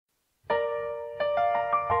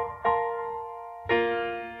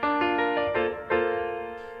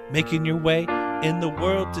making your way in the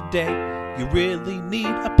world today. You really need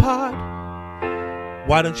a pod.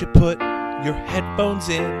 Why don't you put your headphones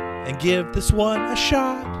in and give this one a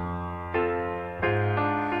shot?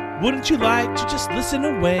 Wouldn't you like to just listen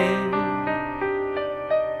away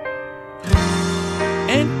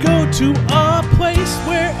and go to a place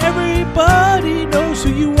where everybody knows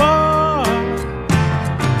who you are?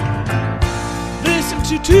 Listen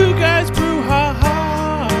to two guys brew, ha ha.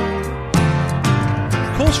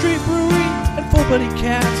 Cold Street Brewery and Full Buddy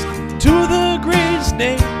Cast, two of the greatest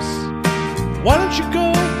names. Why don't you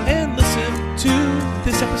go and listen to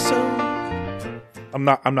this episode? I'm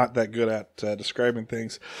not that good at describing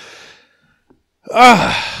things.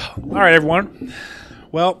 All right, everyone.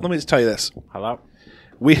 Well, let me just tell you this. Hello.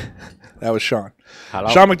 That was Sean. Hello.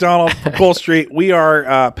 Sean McDonald from Cold Street. We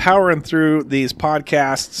are powering through these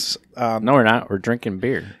podcasts. No, we're not. We're drinking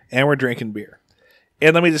beer. And we're drinking beer.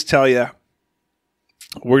 And let me just tell you,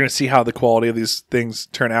 we're going to see how the quality of these things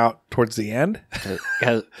turn out towards the end.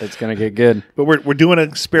 It's going to get good. But we're doing an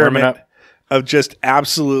experiment of just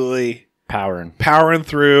absolutely powering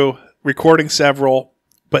through, recording several.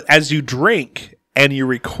 But as you drink and you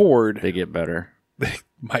record, they get better. They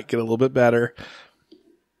might get a little bit better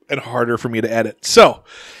and harder for me to edit. So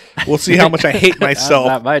we'll see how much I hate myself.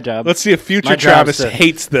 Not my job. Let's see if future Travis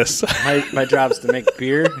hates this. My job is to make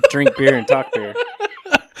beer, drink beer, and talk beer.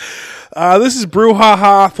 This is Brew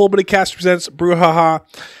Ha Full Buddy Cast presents Brew Ha.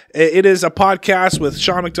 It is a podcast with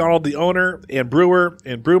Sean McDonald, the owner and brewer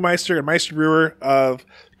and brewmeister and meister brewer of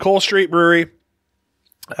Cold Street Brewery.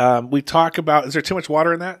 We talk about, is there too much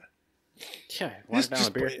water in that? Yeah, water down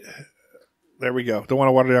the beer. There we go. Don't want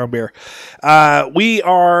to water down beer. We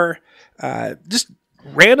are just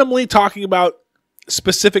randomly talking about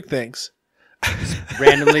specific things.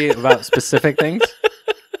 Randomly about specific things?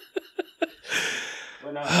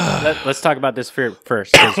 Let's talk about this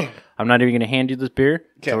first, because I'm not even going to hand you this beer,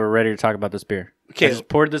 so we're ready to talk about this beer. Okay. I just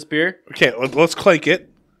poured this beer. Okay, let's clink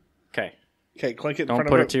it. Okay, clink it in Don't front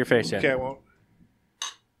of put it to your face yet. Okay, I won't.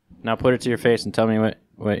 Now put it to your face and tell me what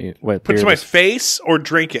Put beer it to my face or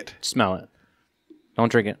drink it? Smell it.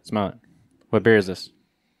 Don't drink it. Smell it. What beer is this?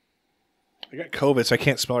 I got COVID, so I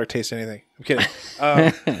can't smell or taste anything. I'm kidding.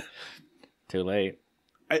 Too late.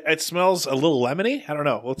 It smells a little lemony. I don't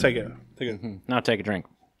know. We'll take it. Now take a drink.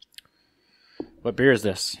 What beer is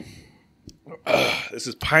this? This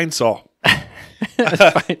is Pine Sol.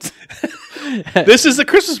 This is the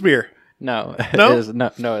Christmas beer. No, no,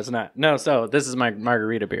 it's not. No, so this is my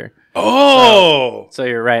Margarita beer. Oh, so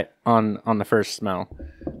you're right on the first smell.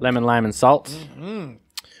 Lemon, lime, and salt. Mm-hmm.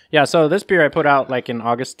 Yeah, so this beer I put out like in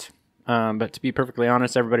August. But to be perfectly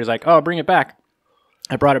honest, everybody's like, "Oh, bring it back."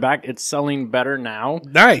 I brought it back. It's selling better now,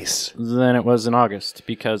 nice, than it was in August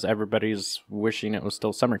because everybody's wishing it was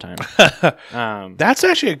still summertime. That's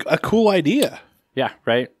actually a cool idea. Yeah,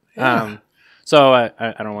 right. Yeah. So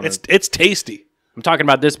I don't want to. It's tasty. I'm talking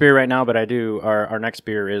about this beer right now, but I do. Our next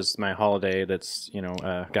beer is my holiday. That's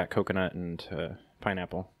got coconut and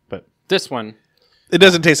pineapple. But this one, it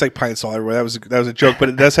doesn't taste like Pine Sol. Everybody, that was a joke, but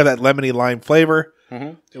it does have that lemony lime flavor,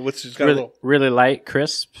 which is really light,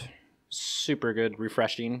 crisp, super good,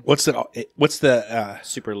 refreshing. What's the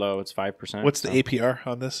super low? It's 5%. What's the APR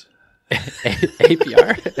on this?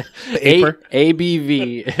 APR,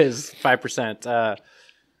 ABV is 5%.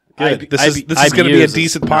 Good. This is going to be a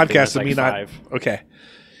decent podcast. Like not okay.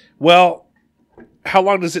 Well, how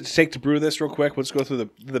long does it take to brew this? Real quick, let's go through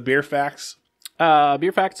the beer facts.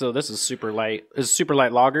 Beer facts. So this is super light. It's a super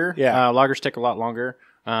light lager. Yeah, lagers take a lot longer.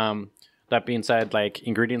 That being said, like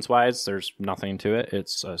ingredients wise, there's nothing to it.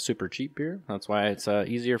 It's a super cheap beer. That's why it's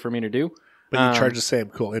easier for me to do. But you charge the same.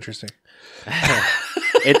 Cool, interesting.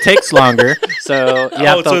 It takes longer, so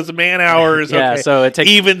so it's man hours. Yeah, okay. So it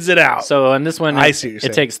evens it out. So in this one, I see what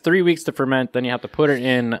you're it takes 3 weeks to ferment. Then you have to put it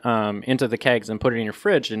in into the kegs and put it in your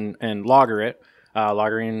fridge and lager it.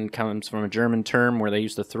 Lagering comes from a German term where they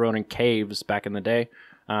used to throw it in caves back in the day.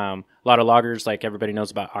 A lot of lagers, like everybody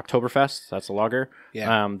knows about Oktoberfest. That's a lager.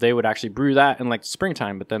 Yeah. They would actually brew that in like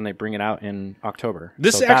springtime, but then they bring it out in October.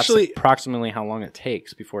 That's approximately how long it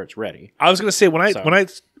takes before it's ready. I was going to say when I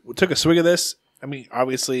took a swig of this, I mean,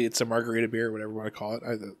 obviously it's a margarita beer, whatever you want to call it.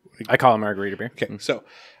 I call it margarita beer. Okay, so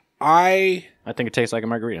I think it tastes like a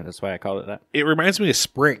margarita. That's why I call it that. It reminds me of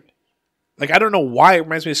spring. Like, I don't know why it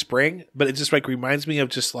reminds me of spring, but it just like reminds me of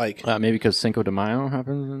just like maybe because Cinco de Mayo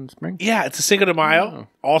happens in spring. Yeah, it's a Cinco de Mayo.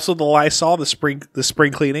 Oh. Also, the Lysol, the spring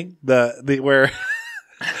cleaning, the where.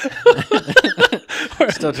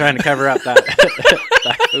 Still trying to cover up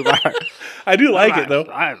that. I do like it though.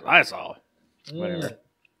 Lysol. Whatever.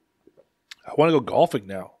 I want to go golfing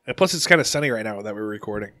now, and plus it's kind of sunny right now that we're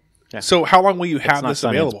recording. Yeah. So how long will you have not this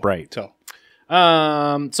sunny, available? it's bright. Till?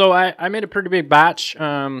 So I made a pretty big batch.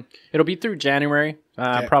 It'll be through January.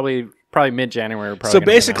 Okay. Probably mid-January. So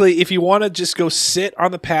basically, if you want to just go sit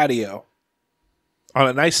on the patio on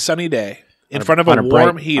a nice sunny day in front of a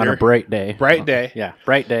warm heater. On a bright day. Bright day. Yeah,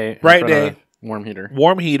 bright day. Bright day. Warm heater.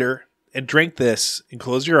 Warm heater, and drink this and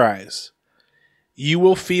close your eyes, you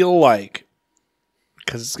will feel like,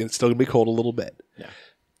 because it's still going to be cold a little bit,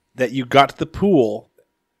 that you got to the pool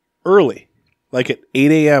early, like at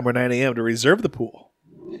 8 a.m. or 9 a.m. to reserve the pool.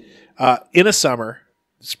 In a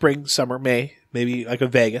spring, summer, May, maybe like a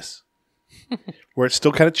Vegas, where it's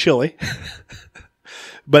still kind of chilly,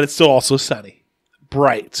 but it's still also sunny.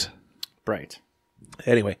 Bright.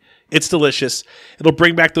 Anyway, it's delicious. It'll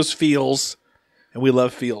bring back those feels, and we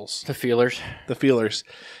love feels. The feelers.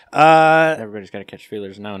 Everybody's got to catch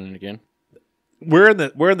feelers now and again. We're in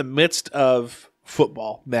the midst of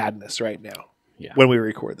football madness right now. Yeah. When we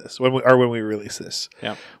record this, when we release this.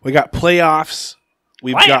 Yeah. We got playoffs.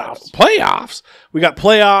 We've got playoffs.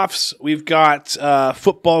 We've got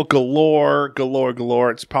football galore.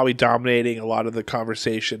 It's probably dominating a lot of the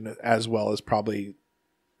conversation, as well as probably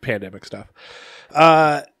pandemic stuff.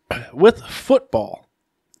 With football,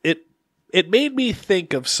 it made me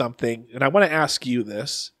think of something, and I want to ask you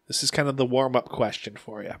this. This is kind of the warm-up question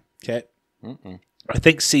for you. Okay. I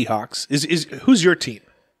think Seahawks is who's your team?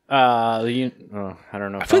 I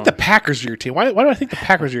don't know. I feel like the Packers are your team. Why do I think the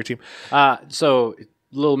Packers are your team? So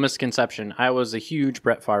little misconception. I was a huge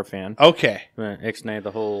Brett Favre fan. Okay. Ixnay,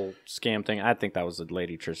 the whole scam thing. I think that was a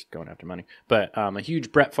lady just going after money. But I'm a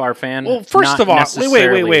huge Brett Favre fan. Well, first of all,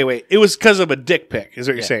 wait. It was because of a dick pic, is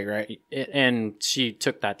what you're saying, right? And she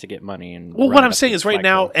took that to get money. And well, what I'm saying is right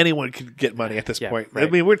now, anyone can get money at this point. Right. I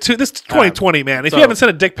mean, this is 2020, man. If you haven't sent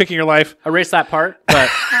a dick pic in your life. Erase that part, but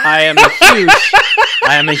I am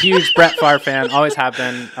a huge Brett Favre fan. Always have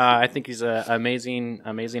been. I think he's an amazing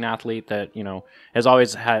athlete that has always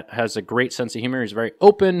has a great sense of humor. He's very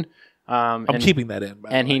open. I'm keeping that in.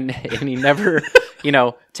 And he never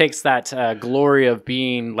takes that glory of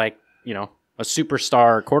being like a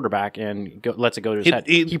superstar quarterback and lets it go to his head.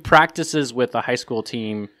 He practices with a high school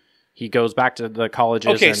team. He goes back to the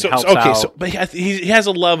colleges and helps out. But he has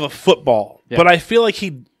a love of football. Yeah. But I feel like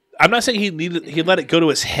I'm not saying he let it go to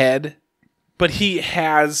his head. But he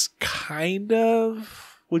has kind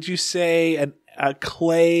of, would you say, a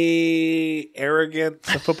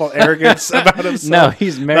football arrogance about himself? No,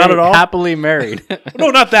 he's married, not at all? Happily married.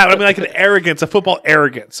 No, not that. I mean, like an arrogance, a football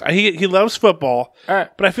arrogance. He loves football,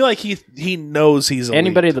 but I feel like he knows he's elite.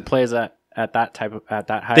 Anybody that plays at that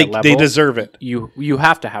high level, they deserve it. You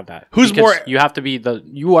have to have that. Who's more? You have to be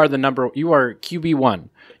you are QB1.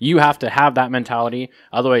 You have to have that mentality.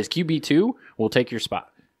 Otherwise, QB2 will take your spot.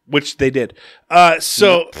 Which they did.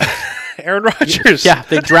 Aaron Rodgers. Yeah,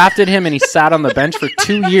 they drafted him and he sat on the bench for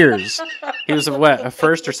 2 years. He was a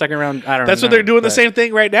first or second round. I don't know. That's what they're doing the same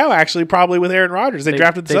thing right now, actually, probably with Aaron Rodgers. They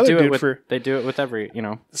drafted this other dude for. They do it with every,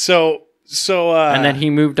 So. And then he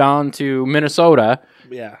moved on to Minnesota.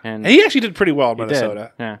 Yeah. And he actually did pretty well in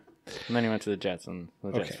Minnesota. Yeah. And then he went to the Jets.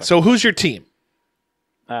 Okay. So who's your team?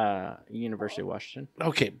 University of Washington.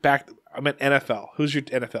 Okay. I meant NFL. Who's your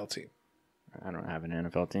NFL team? I don't have an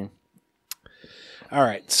NFL team. All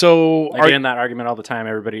right. So I get in that argument all the time.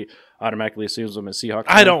 Everybody automatically assumes I'm a Seahawks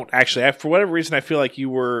fan. I don't actually. For whatever reason, I feel like you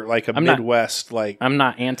were like Midwest. I'm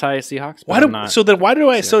not anti-Seahawks. So then why do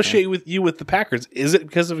I associate you with the Packers? Is it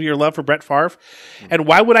because of your love for Brett Favre? And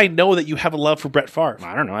why would I know that you have a love for Brett Favre?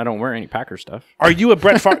 I don't know. I don't wear any Packers stuff. Are you a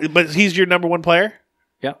Brett Favre? But he's your number one player?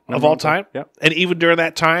 Yeah, of all time. Yeah, and even during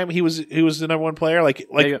that time, he was the number one player.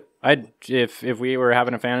 If we were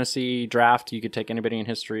having a fantasy draft, you could take anybody in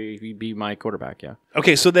history. He'd be my quarterback. Yeah.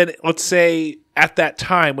 Okay, so then let's say at that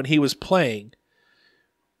time when he was playing,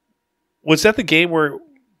 was that the game where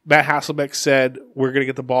Matt Hasselbeck said, "We're going to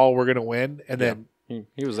get the ball, we're going to win," and then he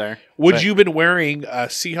was there? Would you have been wearing a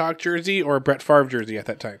Seahawks jersey or a Brett Favre jersey at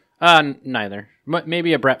that time? Neither.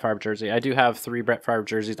 Maybe a Brett Favre jersey. I do have 3 Brett Favre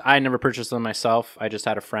jerseys. I never purchased them myself. I just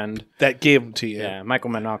had a friend that gave them to you. Yeah, Michael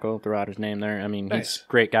Monaco, throw out his name there. I mean, nice. He's a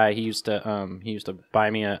great guy. He used to buy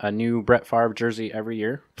me a new Brett Favre jersey every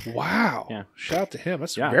year. Wow. Yeah. Shout out to him.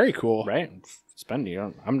 That's very cool. Right.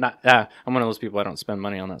 Spending. I'm not. I'm one of those people. I don't spend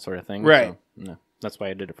money on that sort of thing. Right. So, no, that's why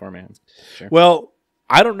I did it for me. Sure. Well,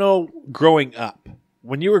 I don't know. Growing up,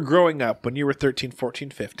 when you were 13, 14,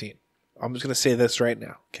 15. I'm just going to say this right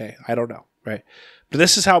now. Okay. I don't know. Right. But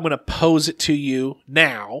this is how I'm going to pose it to you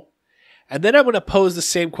now. And then I'm going to pose the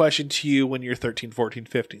same question to you when you're 13, 14,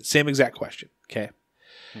 15. Same exact question. Okay.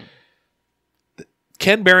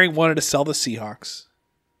 Ken Behring wanted to sell the Seahawks.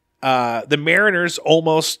 The Mariners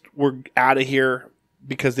almost were out of here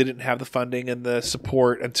because they didn't have the funding and the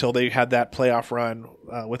support until they had that playoff run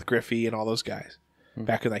with Griffey and all those guys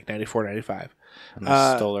back in like 94, 95. And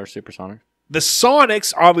they stole our Supersonics. The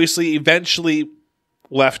Sonics obviously eventually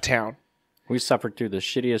left town. We suffered through the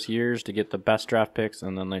shittiest years to get the best draft picks,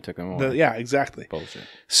 and then they took them away. Yeah, exactly. Bullshit.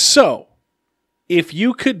 So, if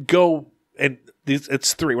you could go, and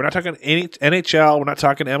it's three. We're not talking any NHL. We're not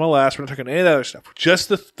talking MLS. We're not talking any of that other stuff. Just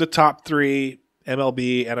the top three,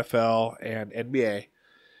 MLB, NFL, and NBA.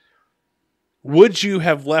 Would you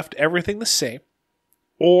have left everything the same?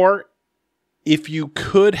 Or if you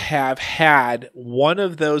could have had one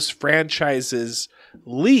of those franchises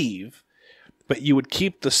leave, but you would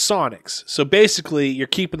keep the Sonics. So basically, you're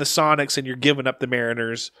keeping the Sonics and you're giving up the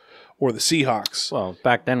Mariners or the Seahawks. Well,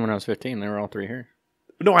 back then when I was 15, they were all three here.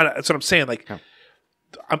 No, that's what I'm saying. Like,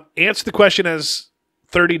 answer the question as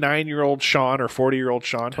 39-year-old Sean or 40-year-old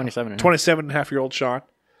Sean. 27.5-year-old Sean.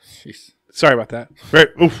 Jeez. Sorry about that. Right.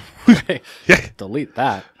 Yeah. Delete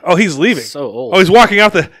that. Oh, he's leaving. So old. Oh, he's walking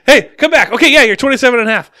out hey, come back. Okay, yeah, you're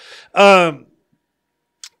 27.5.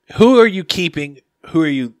 Who are you keeping? Who are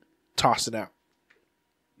you tossing out?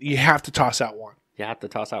 You have to toss out one. You have to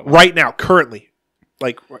toss out one. Right now, currently.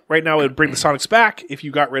 Like, right now, it would bring the Sonics back if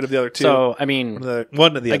you got rid of the other two. So, I mean,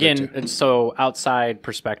 one of the again, other two. So outside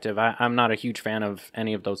perspective, I'm not a huge fan of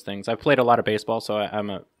any of those things. I've played a lot of baseball, so I'm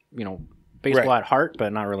a, baseball at heart,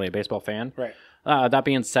 but not really a baseball fan. Right. That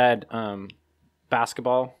being said,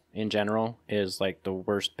 basketball in general is like the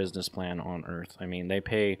worst business plan on earth. I mean, they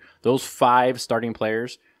pay those 5 starting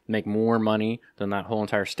players make more money than that whole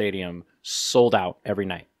entire stadium sold out every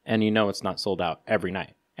night. And it's not sold out every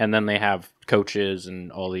night. And then they have coaches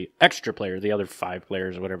and all the extra players, the other 5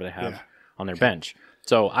 players or whatever they have on their bench.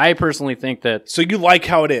 So I personally think that... So you like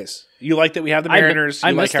how it is? You like that we have the Mariners?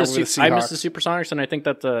 I miss the Supersonics, and I think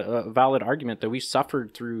that's a valid argument that we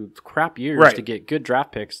suffered through crap years to get good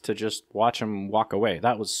draft picks to just watch them walk away.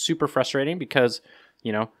 That was super frustrating because,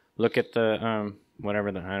 look at the...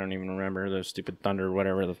 I don't even remember, the stupid Thunder or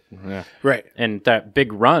whatever. Right. And that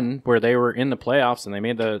big run where they were in the playoffs and they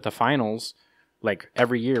made the finals like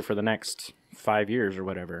every year for the next 5 years or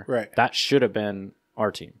whatever. Right. That should have been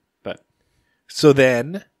our team. But so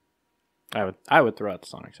then I would throw out the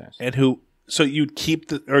Sonics. Yes. And who? So you'd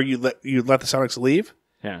keep you'd let the Sonics leave?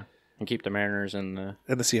 Yeah. And keep the Mariners and the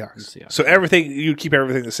Seahawks. So you'd keep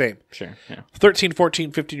everything the same. Sure. Yeah. 13,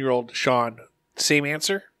 14, 15-year-old Sean, same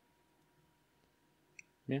answer?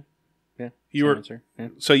 Yeah. You were answer. Yeah.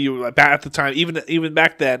 So you were back at the time, even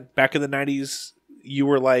back then, back in the 90s, you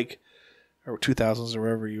were like, or 2000s or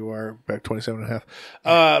wherever you are, back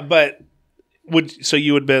 27.5. But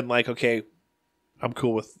you would have been like, okay, I'm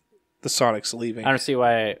cool with the Sonics leaving. I don't see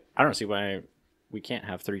why we can't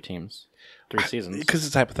have 3 teams, 3 seasons. Because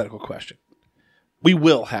it's a hypothetical question. We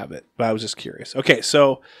will have it, but I was just curious. Okay,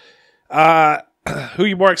 so who are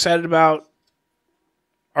you more excited about?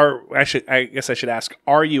 Or I guess I should ask,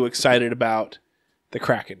 are you excited about the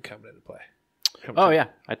Kraken coming into play? Yeah.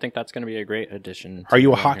 I think that's going to be a great addition. Are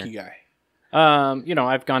you a hockey guy?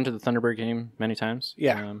 I've gone to the Thunderbird game many times.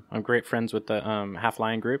 Yeah. I'm great friends with the Half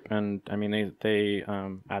Lion group, and I mean they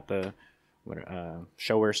at the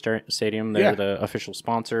Showwear Stadium, they're the official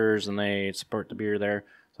sponsors, and they support the beer there.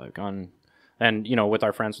 So I've gone, and with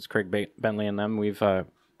our friends with Craig Bentley and them, we've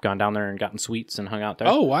gone down there and gotten sweets and hung out there.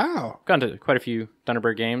 Oh wow! Gone to quite a few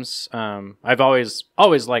Thunderbird games. I've always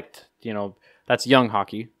liked that's young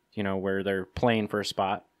hockey, where they're playing for a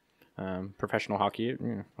spot. Professional hockey,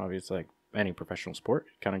 obviously like any professional sport,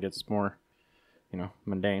 kind of gets more,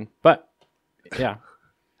 mundane. But yeah,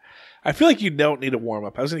 I feel like you don't need a warm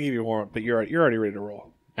up. I was going to give you a warm up, but you're already ready to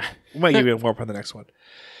roll. We might give you a warm up on the next one.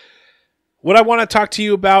 What I want to talk to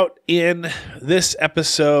you about in this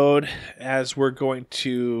episode, as we're going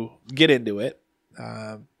to get into it,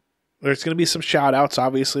 there's going to be some shout outs,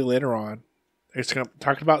 obviously, later on. It's going to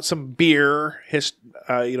talk about some beer,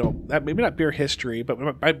 maybe not beer history, but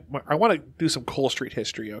I want to do some Cole Street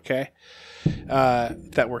history, okay?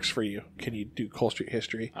 If that works for you. Can you do Cole Street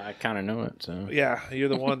history? I kind of know it. So. Yeah, you're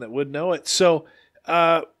the one that would know it. So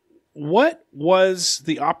what was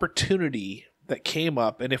the opportunity that came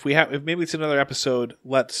up? And if maybe it's another episode,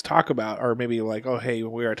 let's talk about, or maybe like, oh, hey,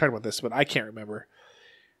 we are talking about this, but I can't remember.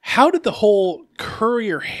 How did the whole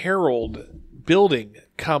Courier Herald building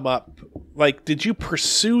come up? Like, did you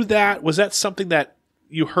pursue that? Was that something that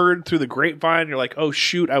you heard through the grapevine? You're like, oh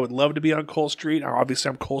shoot, I would love to be on Cole Street. Obviously,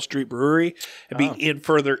 I'm Cole Street Brewery, and be in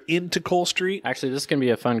further into Cole Street. Actually, this is gonna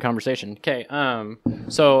be a fun conversation. Okay,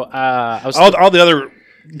 so I was all the other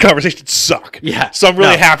conversations suck. Yeah. So I'm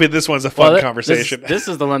really happy this one's a fun conversation. This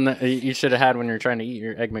is the one that you should have had when you were trying to eat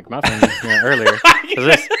your Egg McMuffin earlier.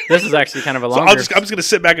 This is actually kind of a longer... I'm just going to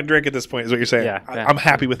sit back and drink at this point, is what you're saying. Yeah. I'm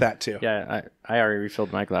happy with that, too. Yeah, I already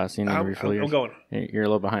refilled my glass. You need to refill yours. I'm going. You're a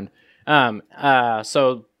little behind.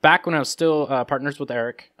 So back when I was still partners with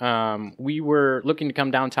Eric, we were looking to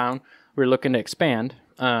come downtown. We were looking to expand.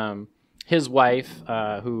 His wife,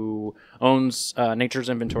 who owns Nature's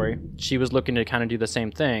Inventory, she was looking to kind of do the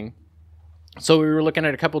same thing. So we were looking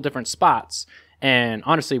at a couple different spots. And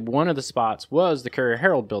honestly, one of the spots was the Courier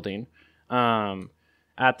Herald building.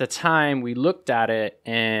 At the time, we looked at it,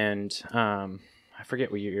 and I forget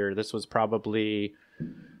what year. This was probably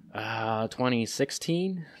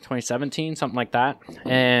 2016, 2017, something like that.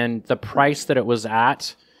 And the price that it was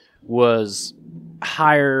at was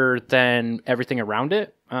higher than everything around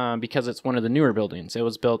it. Because it's one of the newer buildings. It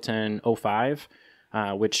was built in 2005,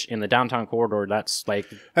 which in the downtown corridor, that's brand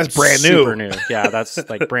new. Super new. Yeah, that's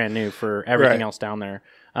like brand new for everything else down there.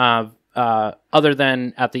 Other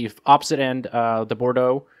than at the opposite end, the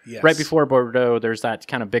Bordeaux. Yes. Right before Bordeaux, there's that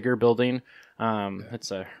kind of bigger building.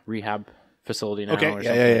 It's a rehab facility now or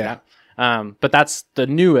something like that. But that's the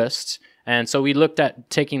newest. And so we looked at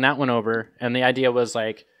taking that one over, and the idea was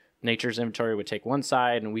like, Nature's Inventory would take one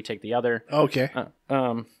side and we take the other. Okay.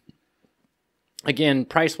 Again,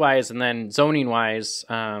 price-wise and then zoning-wise,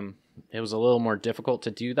 it was a little more difficult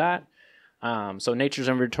to do that. So Nature's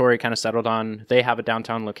Inventory kind of settled on, they have a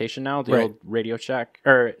downtown location now, the old Radio Shack.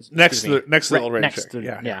 Or next to the old Radio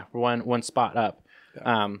Shack. Yeah, one spot up.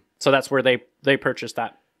 Yeah. So that's where they purchased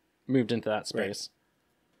that, moved into that space.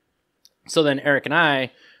 Right. So then Eric and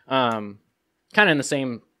I, kind of in the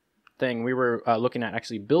same thing, we were looking at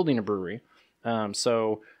actually building a brewery.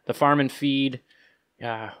 So the farm and feed,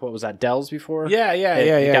 what was that, Dell's before?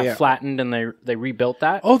 It got flattened and they rebuilt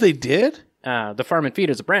that. Oh, they did? The farm and feed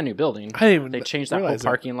is a brand new building. They changed that whole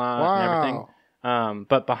parking lot and everything.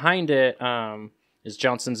 But behind it is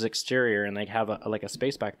Johnson's Exterior, and they have a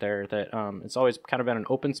space back there that it's always kind of been an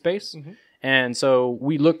open space. Mm-hmm. And so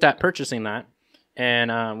we looked at purchasing that,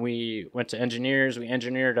 and we went to engineers. We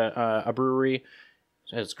engineered a brewery.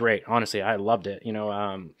 It was great. Honestly, I loved it.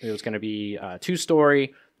 It was going to be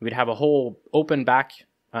 2-story. We'd have a whole open back.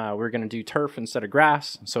 We were going to do turf instead of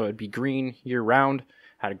grass, so it'd be green year round.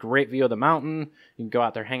 Had a great view of the mountain. You can go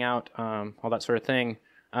out there, hang out, all that sort of thing.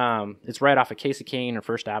 It's right off of Casey Kane or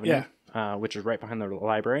First Avenue, which is right behind the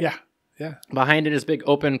library. Yeah. Behind it is big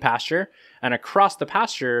open pasture, and across the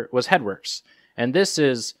pasture was Headworks. And this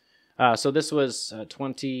is, this was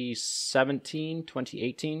 2017,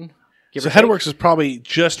 2018. So Headworks is probably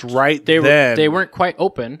just right then. They weren't quite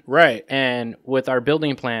open. Right. And with our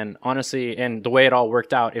building plan, honestly, and the way it all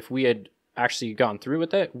worked out, if we had actually gone through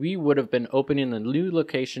with it, we would have been opening the new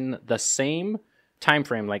location the same time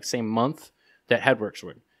frame, like same month that Headworks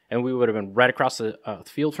would. And we would have been right across the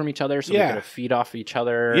field from each other, so we could have feed off each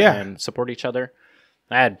other and support each other.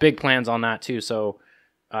 I had big plans on that too. So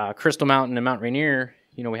Crystal Mountain and Mount Rainier,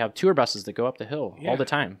 we have tour buses that go up the hill all the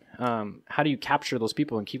time. How do you capture those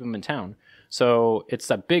people and keep them in town? So it's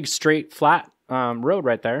a big, straight, flat road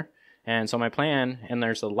right there. And so my plan, and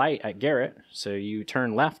there's a light at Garrett. So you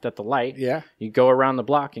turn left at the light. Yeah. You go around the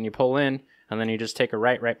block and you pull in, and then you just take a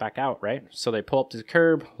right back out, right? So they pull up to the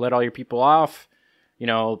curb, let all your people off.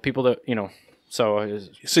 People that, so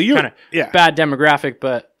you're kind of bad demographic,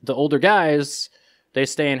 but the older guys, they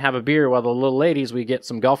stay and have a beer, while the little ladies, we get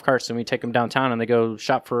some golf carts and we take them downtown and they go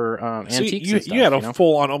shop for antiques and stuff. You had a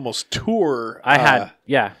full-on almost tour. I had,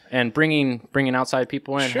 and bringing outside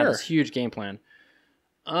people in, had this huge game plan.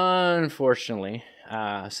 Unfortunately,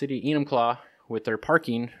 City of Enumclaw, with their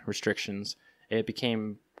parking restrictions, it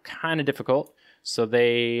became kind of difficult. So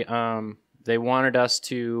they wanted us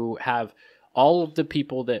to have all of the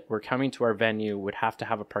people that were coming to our venue would have to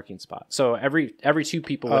have a parking spot. So every 2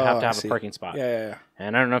 people would have to have a parking spot. Yeah.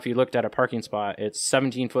 And I don't know if you looked at a parking spot. It's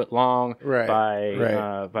 17 foot long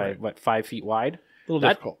by 5 feet wide. A little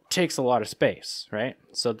difficult. That takes a lot of space, right?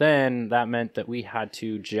 So then that meant that we had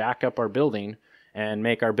to jack up our building and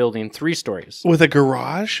make our building 3 stories. With a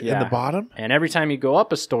garage in the bottom? And every time you go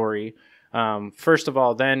up a story, first of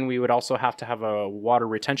all, then we would also have to have a water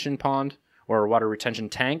retention pond or a water retention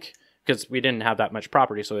tank, because we didn't have that much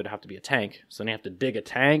property, so it'd have to be a tank. So then you have to dig a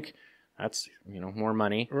tank. That's, more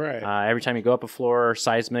money. Right. Every time you go up a floor,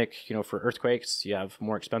 seismic, for earthquakes, you have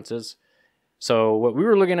more expenses. So what we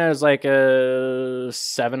were looking at is like a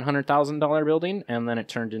 $700,000 building, and then it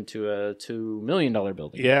turned into a $2 million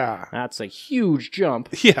building. Yeah. That's a huge jump.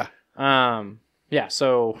 Yeah.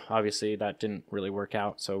 So obviously that didn't really work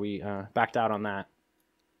out, so we backed out on that.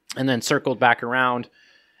 And then circled back around.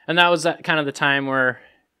 And that was kind of the time where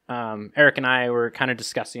Eric and I were kind of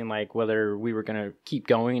discussing like whether we were going to keep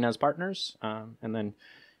going as partners. And then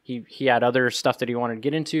he had other stuff that he wanted to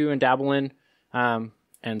get into and dabble in.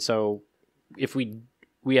 And so if we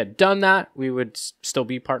had done that, we would still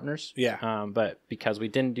be partners. Yeah. But because we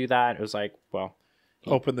didn't do that, it was like, well,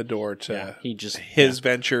 open the door to his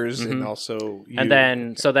ventures and also you. And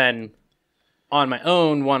then, so then on my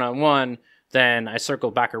own one-on-one, then I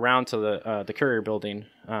circled back around to the Courier building.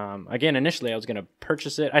 Again, initially I was going to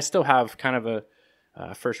purchase it. I still have kind of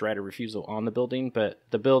a first right of refusal on the building, but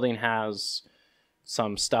the building has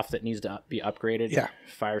some stuff that needs to be upgraded. Yeah.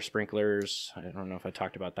 Fire sprinklers. I don't know if I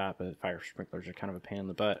talked about that, but fire sprinklers are kind of a pain in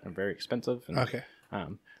the butt and very expensive. And, okay.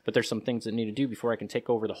 But there's some things that need to do before I can take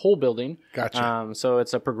over the whole building. Gotcha. So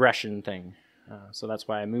it's a progression thing. So that's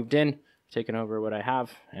why I moved in, taken over what I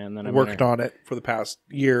have, and then I worked on it for the past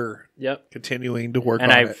year. Yep. Continuing to work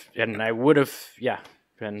on it. And I would have,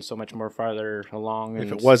 been so much more farther along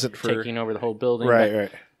if it wasn't for taking over the whole building.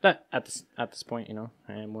 Right. But at this point,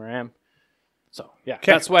 I am where I am. So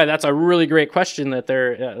that's why that's a really great question. That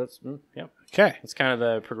Okay. It's kind of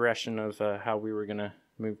the progression of how we were gonna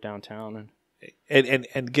move downtown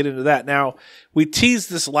and get into that. Now we teased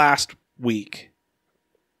this last week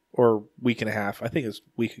or week and a half. I think it was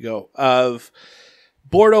a week ago of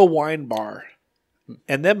Bordeaux Wine Bar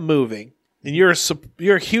and them moving. And you're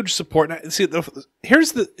a huge support. Now, see,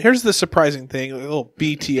 here's the surprising thing, a little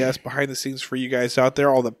BTS behind the scenes for you guys out there,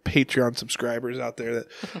 all the Patreon subscribers out there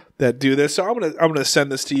that do this. So I'm gonna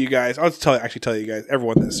send this to you guys. I'll tell you guys,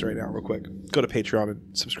 everyone this right now, real quick. Go to Patreon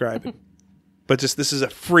and subscribe. But this is a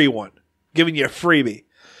free one, giving you a freebie.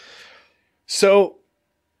 So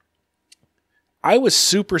I was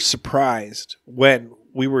super surprised when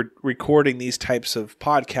we were recording these types of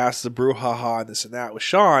podcasts, the Brew and this and that with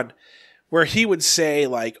Sean, where he would say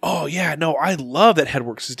like, oh yeah, no, I love that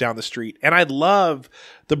Headworks is down the street. And I love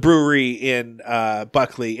the brewery in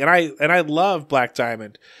Buckley. And I love Black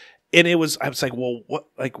Diamond. And I was like, well, what,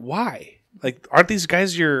 like, why? Like, aren't these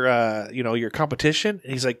guys your competition?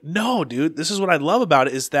 And he's like, no, dude, this is what I love about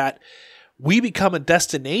it is that we become a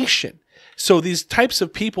destination. So these types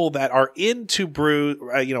of people that are into brew,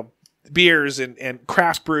 beers and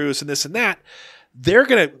craft brews and this and that, they're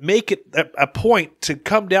going to make it a point to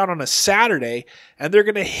come down on a Saturday and they're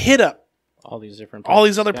going to hit up all these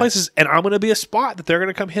other places. And I'm going to be a spot that they're going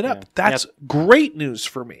to come hit up. That's great news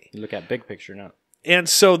for me. You look at big picture now. And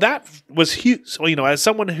so that was huge. So, as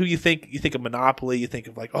someone who you think of Monopoly, you think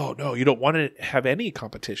of like, oh no, you don't want to have any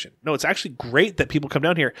competition. No, it's actually great that people come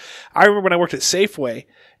down here. I remember when I worked at Safeway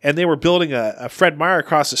and they were building a Fred Meyer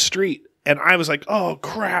across the street. And I was like, oh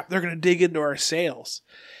crap, they're going to dig into our sales.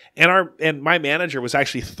 And my manager was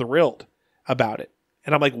actually thrilled about it.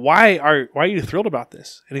 And I'm like, why are you thrilled about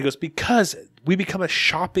this? And he goes, because we become a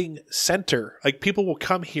shopping center. Like people will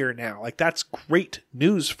come here now. Like that's great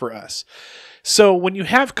news for us. So when you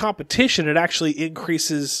have competition, it actually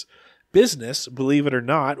increases business, believe it or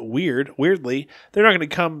not. Weirdly, they're not going to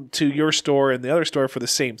come to your store and the other store for the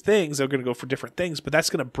same things. They're going to go for different things, but that's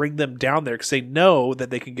going to bring them down there because they know that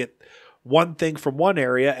they can get one thing from one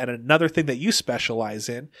area and another thing that you specialize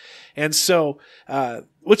in. And so,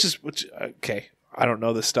 okay, I don't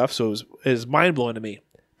know this stuff, so it is mind blowing to me.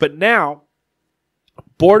 But now,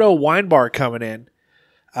 Bordeaux Wine Bar coming in,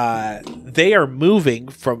 they are moving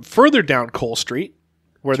from further down Cole Street,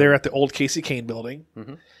 where they're at the old Casey Kane building.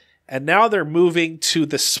 Mm-hmm. And now they're moving to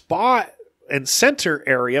the Spa and Center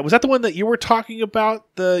area. Was that the one that you were talking about?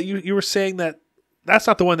 You were saying that's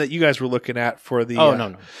not the one that you guys were looking at for the... Oh,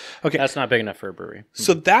 no. Okay. That's not big enough for a brewery.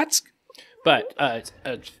 So that's... But it's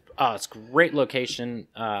a great location.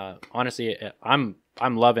 Honestly, I'm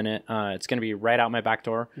loving it. It's going to be right out my back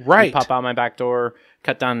door. Right. You pop out my back door,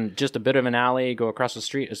 cut down just a bit of an alley, go across the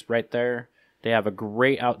street. It's right there. They have a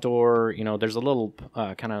great outdoor, there's a little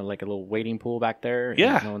kind of like a little wading pool back there.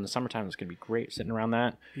 Yeah. And, in the summertime, it's going to be great sitting around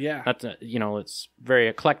that. Yeah. That's it's very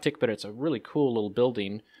eclectic, but it's a really cool little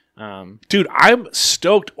building. Dude, I'm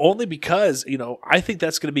stoked only because, I think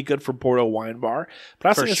that's going to be good for Bordeaux Wine Bar, but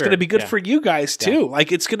I think it's going to be good for you guys too. Yeah.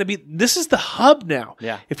 Like it's going to be, this is the hub now.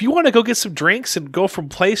 Yeah. If you want to go get some drinks and go from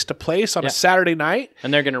place to place on a Saturday night.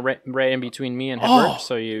 And they're going to right in between me and Headworks.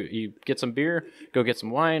 So you get some beer, go get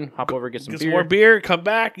some wine, hop over, get some more beer, come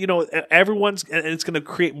back, everyone's, and it's going to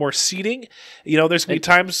create more seating. There's going to be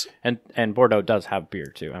times. And Bordeaux does have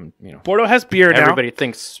beer too. Bordeaux has beer now. Everybody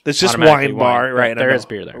thinks it's just wine bar, right? There is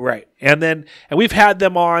beer there. Right. And we've had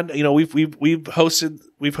them on, we've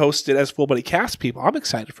hosted as Full Buddy Cast people. I'm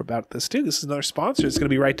excited about this too. This is another sponsor. It's going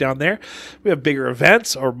to be right down there. We have bigger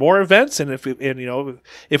events or more events. And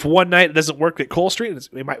if one night it doesn't work at Cole Street,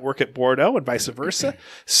 it might work at Bordeaux and vice versa.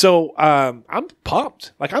 So, I'm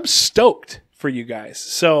pumped. Like, I'm stoked for you guys.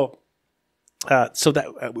 So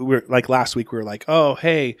that we were like last week, we were like, oh,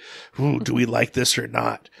 hey, do we like this or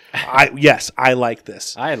not? Yes, I like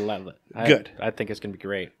this. I love it. Good. I think it's going to be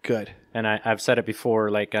great. Good. And I've said it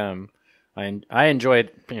before, like, I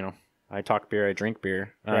enjoyed, I talk beer, I drink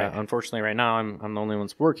beer. Right. Unfortunately, right now, I'm the only one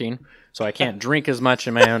that's working, so I can't drink as much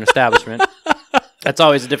in my own establishment. That's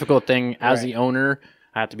always a difficult thing. As the owner,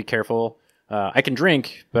 I have to be careful. I can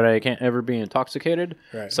drink, but I can't ever be intoxicated.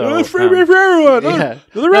 Right. So it's free beer for everyone. Yeah.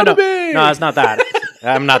 No, it's not that.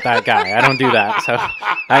 I'm not that guy. I don't do that. So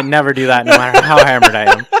I never do that, no matter how hammered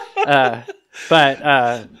I am.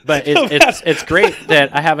 But it's great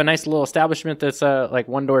that I have a nice little establishment that's like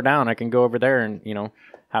one door down. I can go over there and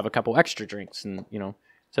have a couple extra drinks and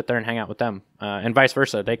sit there and hang out with them, and vice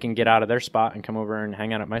versa. They can get out of their spot and come over and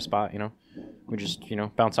hang out at my spot. We just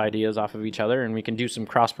bounce ideas off of each other, and we can do some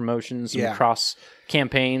cross promotions, some cross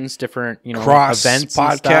campaigns, different cross events,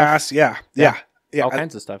 podcasts, yeah, all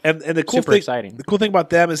kinds of stuff. And the cool super thing, exciting. The cool thing about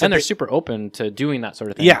them is that they're super open to doing that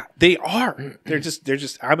sort of thing. Yeah, they are. They're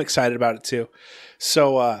just. I'm excited about it too.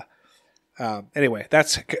 So anyway,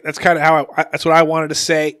 that's kind of that's what I wanted to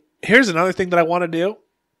say. Here's another thing that I want to do.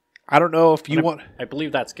 I don't know if you want. I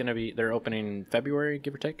believe that's going to be. They're opening in February,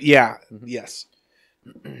 give or take. Yeah. Mm-hmm. Yes.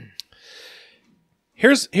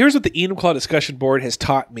 Here's what the Enumclaw discussion board has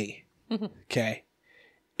taught me. Okay,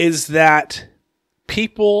 is that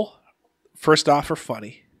people, first off, are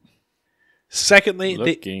funny. Secondly,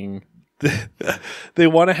 they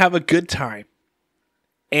want to have a good time.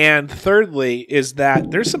 And thirdly, is that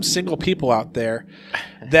there's some single people out there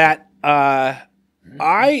that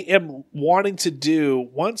I am wanting to do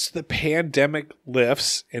once the pandemic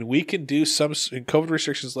lifts and we can do some and COVID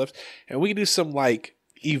restrictions lift and we can do some like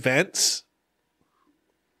events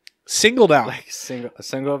singled out, like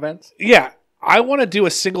single events. Yeah, I want to do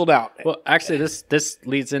a singled out. Well, actually, this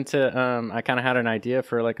leads into I kind of had an idea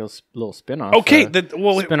for like a little spinoff. Okay,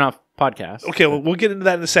 spinoff podcast. Okay, well, we'll get into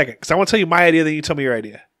that in a second because I want to tell you my idea, then you tell me your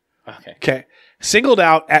idea. Okay. Singled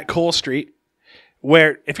out at Cole Street,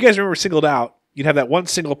 where if you guys remember Singled Out, you'd have that one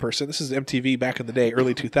single person. This is MTV back in the day,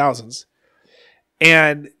 early 2000s.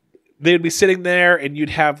 And they'd be sitting there and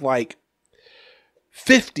you'd have like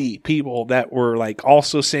 50 people that were like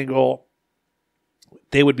also single.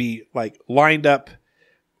 They would be like lined up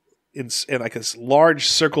in like this large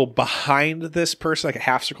circle behind this person, like a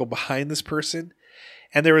half circle behind this person.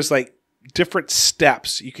 And there was like different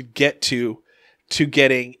steps you could get to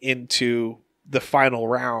getting into the final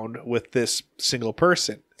round with this single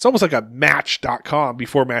person. It's almost like a Match.com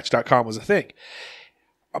before Match.com was a thing.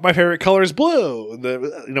 My favorite color is blue.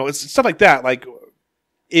 It's stuff like that. Like,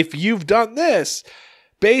 if you've done this,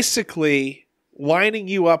 basically lining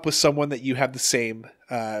you up with someone that you have the same,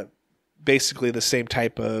 basically the same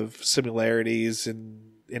type of similarities and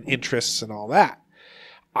interests and all that.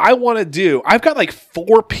 I've got like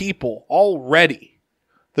 4 people already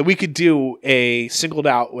that we could do a singled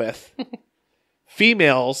out with.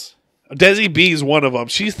 Females. Desi B is one of them.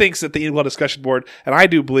 She thinks that the Enumclaw discussion board, and I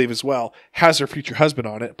do believe as well, has her future husband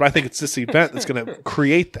on it. But I think it's this event that's going to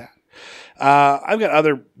create that. I've got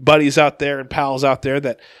other buddies out there and pals out there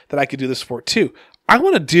that I could do this for too. I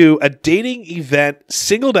want to do a dating event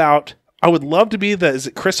singled out. I would love to be is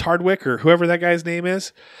it Chris Hardwick or whoever that guy's name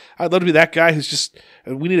is? I'd love to be that guy who's just,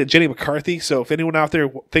 we need a Jenny McCarthy. So if anyone out there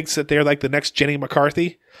thinks that they're like the next Jenny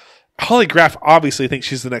McCarthy, Holly Graff obviously thinks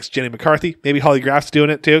she's the next Jenny McCarthy. Maybe Holly Graff's doing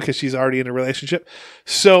it too because she's already in a relationship.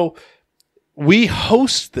 So we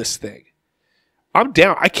host this thing. I'm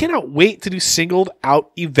down. I cannot wait to do singled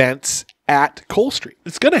out events at Cole Street.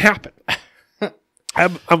 It's going to happen.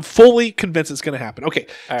 I'm fully convinced it's going to happen. Okay,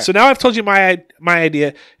 right. So now I've told you my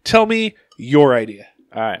idea. Tell me your idea.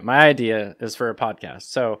 All right, my idea is for a podcast.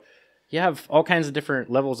 So you have all kinds of different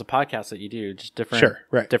levels of podcasts that you do, just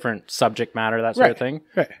different subject matter, that sort of thing.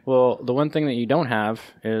 Right. Well, the one thing that you don't have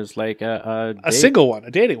is like a single one,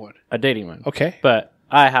 a dating one. A dating one. Okay. But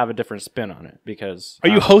I have a different spin on it because... Are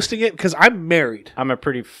you hosting it? Because I'm married. I'm a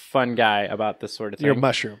pretty fun guy about this sort of thing. You're a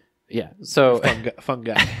mushroom. Yeah. So fun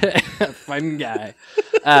guy. Fun guy.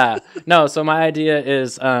 No, so my idea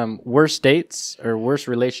is worst dates or worst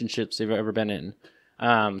relationships you've ever been in.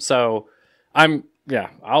 So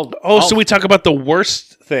so we talk about the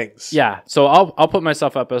worst things. Yeah. So I'll put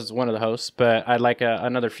myself up as one of the hosts, but I'd like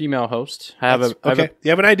another female host. You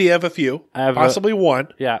have an idea of a few. Possibly one.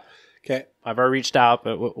 Yeah. Okay. I've already reached out,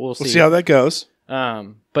 but we'll see. We'll see how that goes.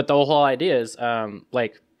 But the whole idea is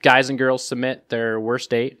like guys and girls submit their worst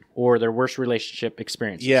date or their worst relationship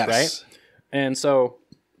experiences, right? And so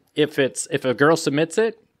if a girl submits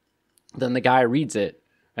it, then the guy reads it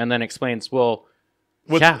and then explains, well,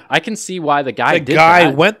 yeah, I can see why the guy did that. The guy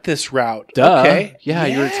went this route. Duh. Okay. Yeah,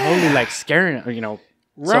 you were totally like scaring,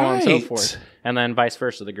 so on and so forth. And then vice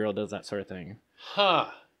versa, the girl does that sort of thing. Huh.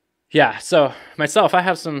 Yeah, so myself, I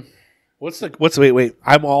have some... Wait.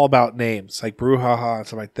 I'm all about names, like brouhaha and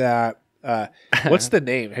stuff like that. What's the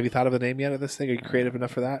name? Have you thought of the name yet of this thing? Are you creative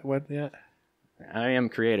enough for that one yet? I am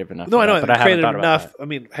creative enough. No, I know. But I haven't thought enough. about that. I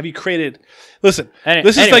mean, have you created... Listen,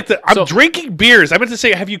 this is like I'm drinking beers. I meant to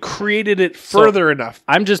say, have you created it further enough?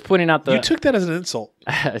 I'm just putting out the... You took that as an insult.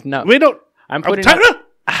 No. We don't... I'm putting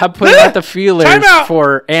out the feelers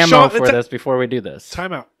for ammo for this before we do this.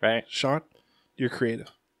 Time out. Right? Sean, you're creative.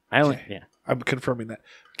 Yeah. I'm confirming that.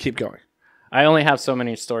 Keep going. I only have so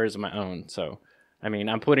many stories of my own, so... I mean,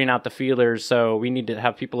 I'm putting out the feelers, so we need to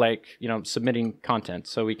have people like, submitting content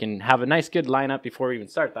so we can have a nice, good lineup before we even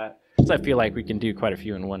start that. Because I feel like we can do quite a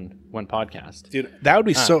few in one podcast. Dude, that would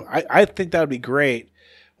be I think that would be great.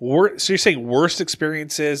 So you're saying worst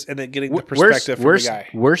experiences and then getting the perspective from the guy.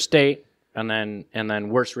 Worst date and then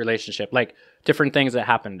worst relationship. Like different things that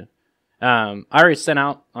happened. I already sent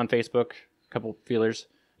out on Facebook a couple feelers.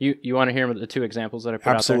 You want to hear the two examples that I put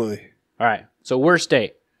out there? Absolutely. All right. So worst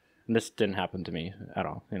date. And this didn't happen to me at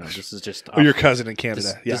all. This is just... your cousin in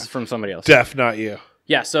Canada. This is from somebody else. Not you.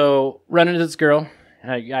 Yeah, so run into this girl.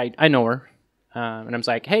 I know her. And I'm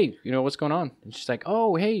like, hey, what's going on? And she's like,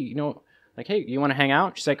 oh, hey, hey, you want to hang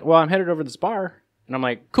out? She's like, well, I'm headed over to this bar. And I'm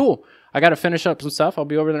like, cool. I got to finish up some stuff. I'll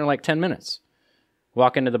be over there in like 10 minutes.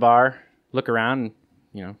 Walk into the bar, look around,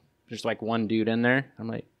 and, there's like one dude in there. I'm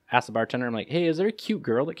like, ask the bartender. I'm like, hey, is there a cute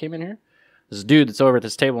girl that came in here? This dude that's over at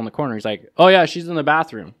this table in the corner. He's like, oh, yeah, she's in the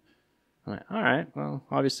bathroom. I'm like, all right, well,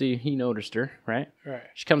 obviously he noticed her, right? Right.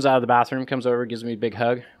 She comes out of the bathroom, comes over, gives me a big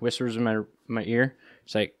hug, whispers in my ear.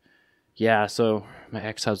 She's like, yeah, so my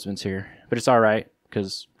ex-husband's here, but it's all right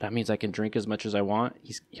because that means I can drink as much as I want.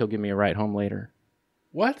 He'll give me a ride home later.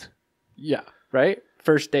 What? Yeah, right?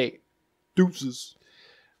 First date. Deuces.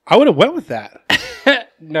 I would have went with that.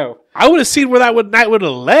 No. I would have seen where that night would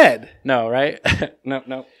have led. No, right?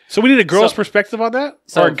 No. So we need a girl's perspective on that?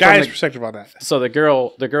 Or a guy's perspective on that? So the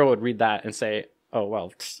girl would read that and say, oh,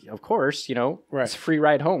 well, of course, right. It's a free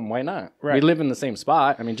ride home. Why not? Right. We live in the same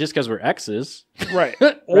spot. I mean, just because we're exes. Right.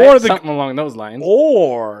 Right? Or something along those lines.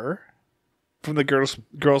 Or from the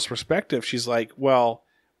girl's perspective, she's like, well,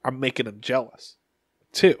 I'm making him jealous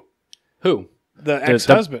too. Who? The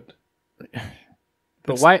ex-husband.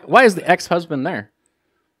 But why is the ex-husband there?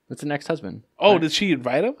 It's an ex-husband. Oh, right. Did she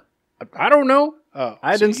invite him? I don't know. Oh,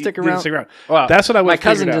 I didn't stick around. Well, that's what I would. My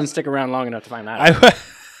cousin didn't stick around long enough to find that out.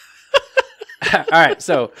 All right,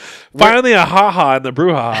 so finally a ha-ha in the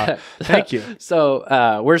brouhaha. Thank you.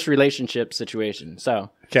 So worst relationship situation. So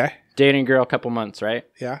okay, dating girl, couple months, right?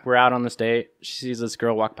 Yeah, we're out on this date. She sees this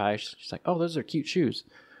girl walk by. She's like, "Oh, those are cute shoes."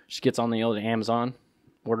 She gets on the old Amazon,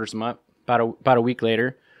 orders them up. About a week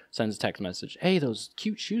later, sends a text message. Hey, those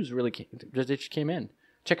cute shoes really came in.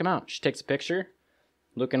 Check them out. She takes a picture,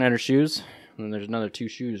 looking at her shoes, and then there's another two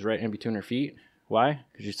shoes right in between her feet. Why?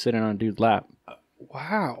 Because she's sitting on a dude's lap.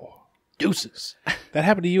 Wow. Deuces. That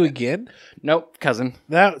happened to you again? Nope, cousin.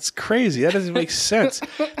 That's crazy. That doesn't make sense.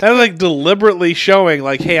 That's like deliberately showing,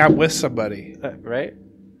 like, hey, I'm with somebody. Right?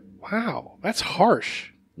 Wow. That's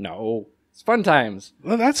harsh. No. It's fun times.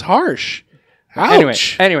 Well, that's harsh.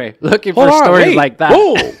 Ouch. Anyway, looking for stories like that.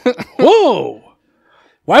 Whoa.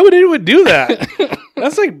 Why would anyone do that?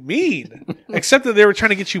 That's like mean. Except that they were trying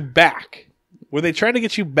to get you back. Were they trying to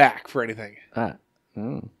get you back for anything?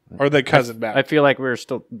 Or the cousin back? I feel like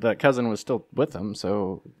the cousin was still with them,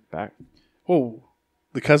 so back. Oh,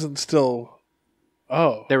 the cousin still.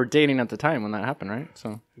 Oh, they were dating at the time when that happened, right?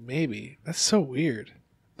 So maybe that's so weird.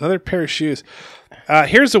 Another pair of shoes.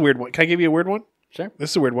 Here's a weird one. Can I give you a weird one? Sure. This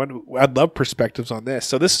is a weird one. I'd love perspectives on this.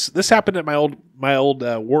 So this happened at my old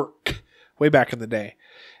work way back in the day.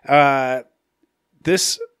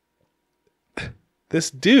 This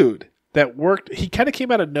dude that worked, he kind of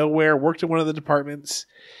came out of nowhere, worked in one of the departments.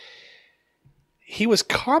 He was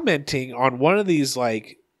commenting on one of these,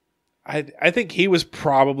 like, I think he was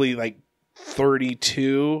probably like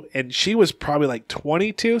 32 and she was probably like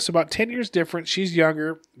 22. So about 10 years different. She's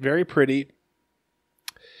younger, very pretty.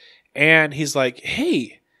 And he's like,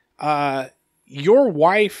 hey, your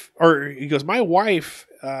wife, or he goes, my wife,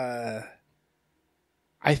 I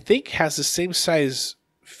think has the same size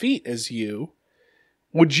feet as you.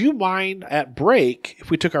 Would you mind at break, if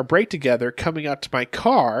we took our break together, coming out to my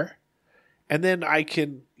car and then I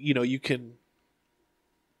can, you can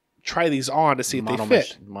try these on to see if they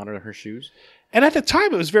fit. Monitor her shoes. And at the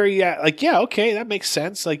time, it was very okay, that makes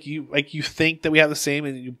sense. Like you think that we have the same,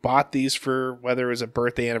 and you bought these for whether it was a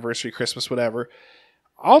birthday, anniversary, Christmas, whatever.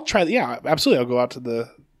 I'll try. Yeah, absolutely. I'll go out to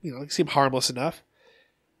the. They seem harmless enough.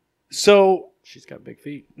 So she's got big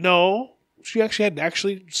feet. No, she actually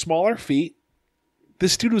had smaller feet.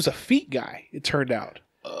 This dude was a feet guy. It turned out.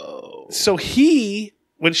 Oh. So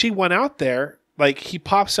when she went out there, he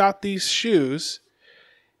pops out these shoes,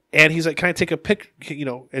 and he's like, "Can I take a pic?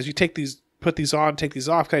 As you put these on, take these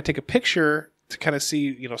off. Can I take a picture to kind of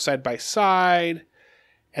see, side by side?"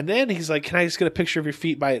 And then he's like, "Can I just get a picture of your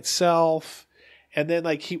feet by itself?" And then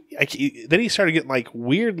he started getting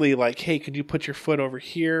weirdly "Hey, could you put your foot over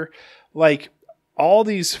here?" All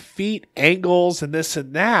these feet angles and this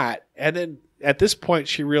and that. And then at this point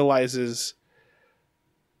she realizes,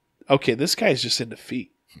 okay, this guy's just into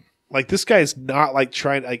feet. This guy's not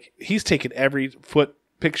trying, he's taking every foot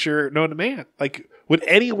picture known to man. Would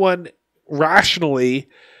anyone rationally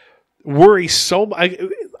worry so much?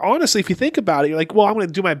 Honestly, if you think about it, you're like, well, I'm going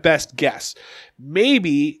to do my best guess.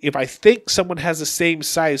 Maybe if I think someone has the same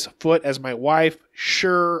size foot as my wife,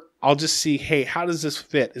 sure, I'll just see, hey, how does this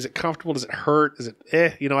fit? Is it comfortable? Does it hurt? Is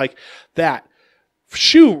it that?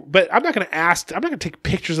 Shoe, but I'm not going to take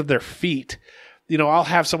pictures of their feet. I'll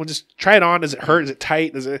have someone just try it on. Does it hurt? Is it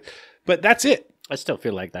tight? But that's it. I still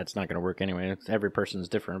feel like that's not going to work anyway. Every person's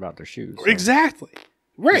different about their shoes. So. Exactly.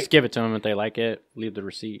 Right. Just give it to them if they like it. Leave the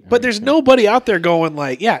receipt. But there's nobody out there going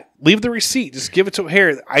leave the receipt. Just give it to them.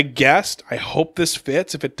 Here, I guessed. I hope this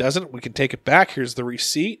fits. If it doesn't, we can take it back. Here's the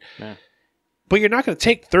receipt. Yeah. But you're not going to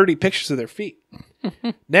take 30 pictures of their feet.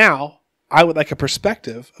 Now, I would like a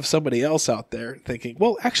perspective of somebody else out there thinking,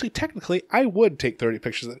 well, actually, technically, I would take 30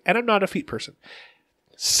 pictures of them. And I'm not a feet person.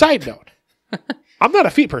 Side note, I'm not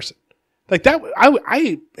a feet person. That,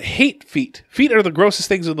 I hate feet. Feet are the grossest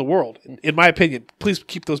things in the world, in my opinion. Please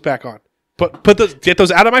keep those back on. Get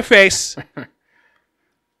those out of my face.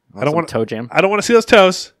 I don't want toe jam. I don't want to see those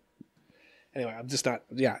toes. Anyway, I'm just not.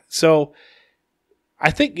 Yeah. So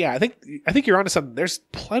I think you're onto something. There's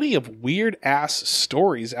plenty of weird ass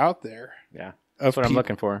stories out there. Yeah, that's what I'm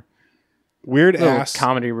looking for. Weird ass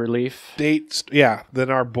comedy relief dates. Yeah, than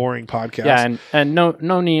our boring podcast. Yeah, and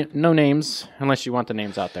no names unless you want the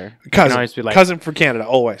names out there. Cousin from Canada,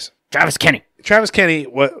 always. Travis Kenny.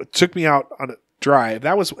 What took me out on a drive.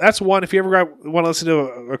 That's one. If you ever want to listen to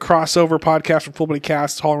a crossover podcast from Full Body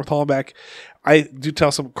Cast, Holler with Hollenbeck, I do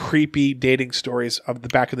tell some creepy dating stories of the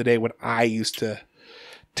back of the day when I used to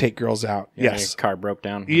take girls out. Yeah, yes. Your car broke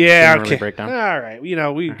down. Yeah, okay. Really break down. All right.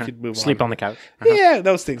 We could move on. Sleep on the couch. Yeah,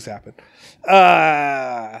 those things happen.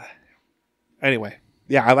 Anyway,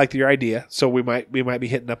 yeah, I liked your idea. So we might be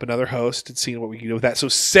hitting up another host and seeing what we can do with that. So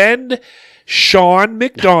send Sean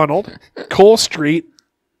McDonald, Cole Street,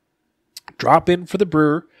 drop in for the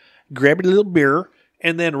brewer, grab a little beer,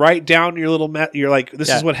 and then write down your little you're like, this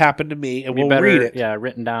is what happened to me, and we'll read it. Yeah,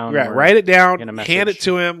 written down. Yeah, write it down, hand it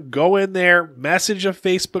to him, go in there, message a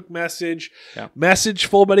Facebook message, message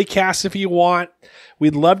Full Buddy Cast if you want.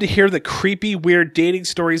 We'd love to hear the creepy, weird dating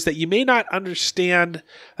stories that you may not understand.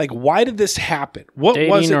 Why did this happen? What dating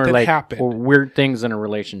was it that happened? Or weird things in a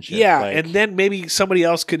relationship. Yeah, and then maybe somebody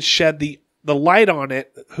else could shed the light on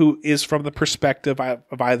it who is from the perspective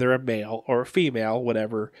of either a male or a female,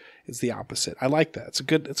 whatever is the opposite. I like that.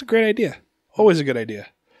 It's a great idea. Always a good idea.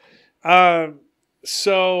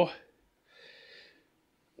 So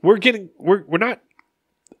we're not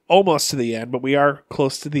almost to the end, but we are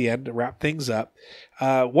close to the end to wrap things up.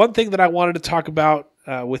 One thing that I wanted to talk about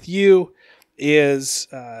with you is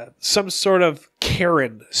some sort of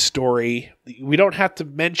Karen story. We don't have to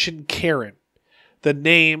mention Karen, the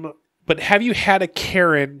name, but have you had a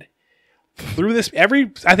Karen through this?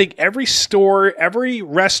 I think every store, every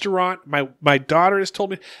restaurant, my daughter has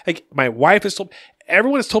told me, my wife has told me,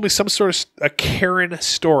 everyone has told me some sort of a Karen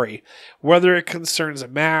story, whether it concerns a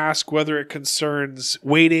mask, whether it concerns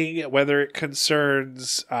waiting, whether it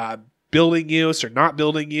concerns building use or not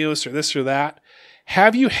building use or this or that.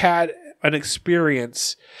 Have you had an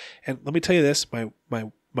experience? And let me tell you this,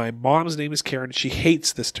 my mom's name is Karen. She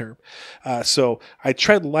hates this term. So I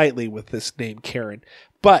tread lightly with this name, Karen.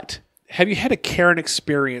 But have you had a Karen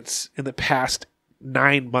experience in the past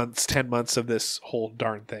 9 months, 10 months of this whole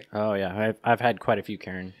darn thing? Oh, yeah. I've had quite a few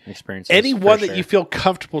Karen experiences. Any one that you feel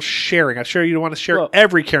comfortable sharing? I'm sure you don't want to share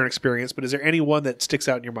every Karen experience, but is there any one that sticks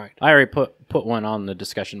out in your mind? I already put one on the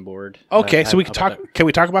discussion board. Okay, so we can talk. Can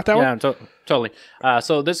we talk about that one? Yeah, totally.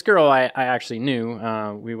 So this girl I actually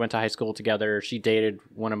knew. We went to high school together. She dated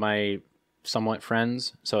one of my somewhat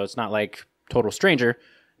friends, so it's not like total stranger.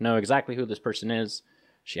 know exactly who this person is.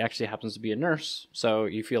 She actually happens to be a nurse, so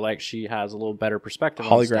you feel like she has a little better perspective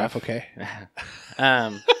on Holograph, stuff. okay.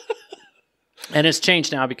 And it's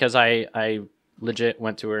changed now because I legit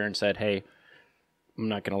went to her and said, hey, I'm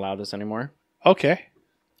not going to allow this anymore. Okay.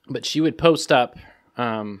 But she would post up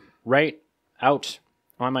right out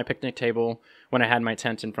on my picnic table when I had my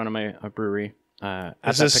tent in front of my brewery.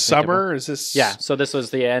 Is this summer? Is this? Yeah. So this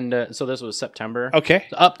was the end. So this was September. Okay.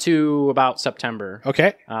 Up to about September.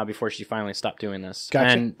 Okay. Before she finally stopped doing this.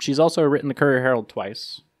 Gotcha. And she's also written the Courier Herald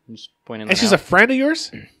twice. I'm just pointing that And she's out. a friend of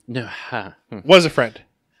yours? No. Was a friend.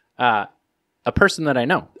 A person that I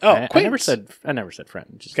know. Oh, I never acquaintance. said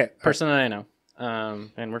friend. Just Okay. person that I know.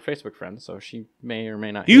 And we're Facebook friends, so she may or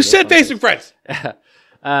may not. You said Facebook friends.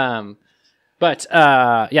 But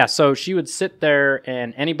so she would sit there,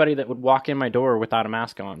 and anybody that would walk in my door without a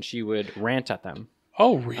mask on, she would rant at them.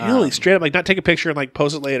 Oh, really? Straight up, like not take a picture and like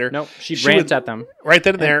post it later. Nope, she'd She rant would at them right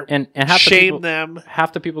then and there, and half shame the people, them.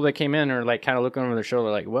 Half the people that came in are like kind of looking over their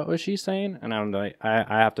shoulder, like, "What was she saying?" And I'm like,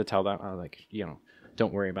 I have to tell them, I was like,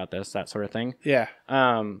 don't worry about this, that sort of thing. Yeah.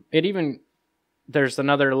 There's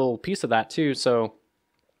another little piece of that too. So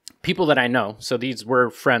people that I know, so these were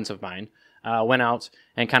friends of mine, went out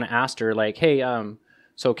and kind of asked her like, hey,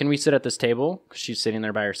 so can we sit at this table? 'Cause she's sitting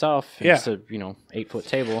there by herself. Yeah. It's a 8-foot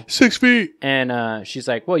table. 6 feet. And she's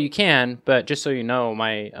like, well, you can, but just so you know,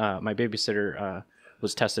 my babysitter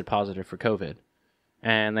was tested positive for COVID.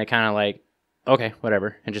 And they kind of like, okay,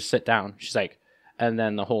 whatever, and just sit down. She's like, and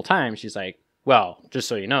then the whole time she's like, well, just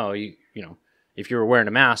so you know, if you were wearing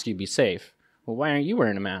a mask, you'd be safe. Well, why aren't you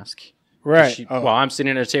wearing a mask? Right. Well, I'm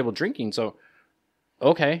sitting at a table drinking, so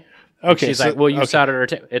okay. Okay. She's like, well, you sat at our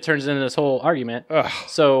table. It turns into this whole argument. Ugh.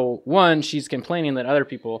 So one, she's complaining that other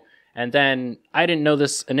people, and then I didn't know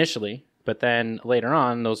this initially, but then later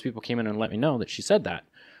on, those people came in and let me know that she said that.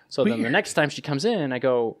 So then the next time she comes in, I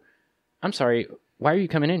go, I'm sorry, why are you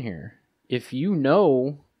coming in here? If you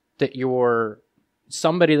know that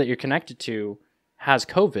somebody that you're connected to has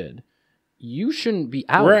COVID, you shouldn't be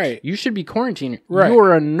out. Right. You should be quarantined. Right.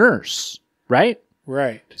 You're a nurse, right?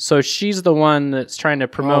 Right. So she's the one that's trying to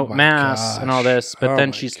promote masks and all this, but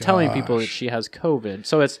then she's telling people that she has COVID.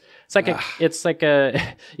 So it's like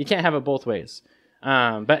a you can't have it both ways.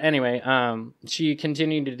 But anyway, she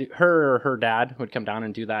continued to do, her or her dad would come down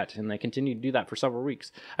and do that, and they continued to do that for several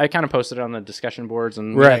weeks. I kind of posted it on the discussion boards,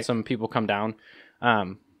 and we had some people come down,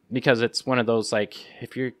 because it's one of those, like,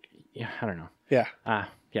 if you're, I don't know. Yeah.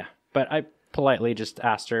 Yeah. But I politely just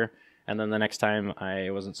asked her, and then the next time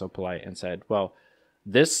I wasn't so polite and said, well,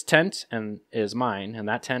 this tent is mine, and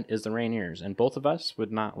that tent is the Rainier's, and both of us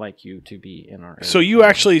would not like you to be in our area. So you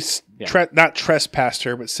actually not trespassed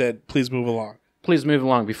her, but said, please move along. Please move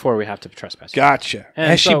along before we have to trespass. Gotcha. And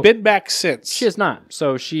has she been back since? She has not.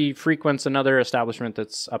 So she frequents another establishment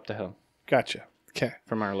that's up the hill. Gotcha. Okay.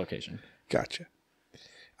 From our location. Gotcha.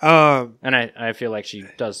 And I feel like she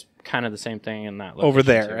does kind of the same thing in that location over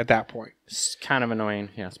there too. At that point. It's kind of annoying,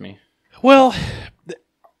 you ask me. Well,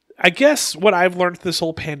 I guess what I've learned this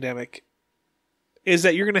whole pandemic is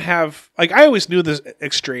that you're going to have, like, I always knew the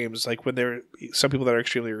extremes, like when there are some people that are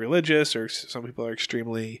extremely religious or some people are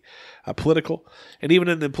extremely political. And even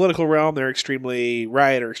in the political realm, they're extremely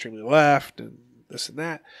right or extremely left and this and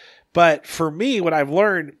that. But for me, what I've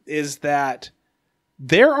learned is that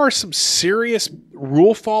there are some serious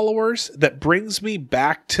rule followers that brings me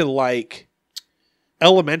back to, like,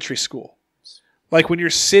 elementary school. Like when you're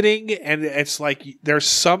sitting and it's like there's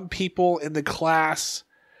some people in the class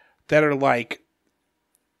that are like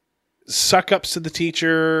suck ups to the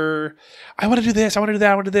teacher. I want to do this. I want to do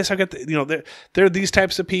that. I want to do this. I got there are these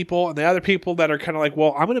types of people, and the other people that are kind of like,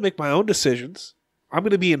 well, I'm going to make my own decisions. I'm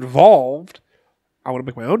going to be involved. I want to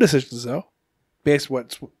make my own decisions though, based on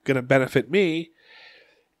what's going to benefit me.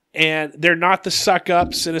 And they're not the suck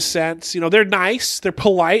ups in a sense. They're nice. They're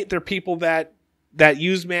polite. They're people that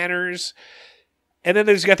use manners. And then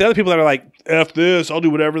there's got the other people that are like, F this, I'll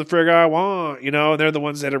do whatever the frig I want, and they're the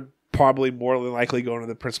ones that are probably more than likely going to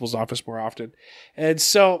the principal's office more often. And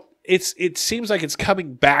so it seems like it's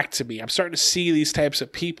coming back to me. I'm starting to see these types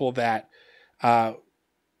of people that are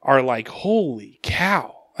like, holy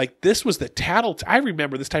cow. Like, this was the I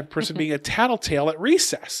remember this type of person being a tattletale at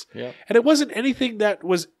recess. Yep. And it wasn't anything that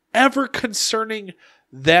was ever concerning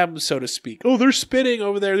them, so to speak. Oh, they're spitting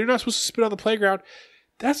over there. They're not supposed to spit on the playground.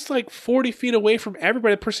 That's like 40 feet away from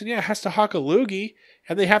everybody. The person, has to hawk a loogie,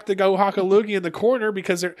 and they have to go hawk a loogie in the corner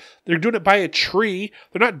because they're doing it by a tree.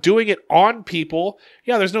 They're not doing it on people.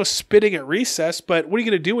 Yeah, there's no spitting at recess, but what are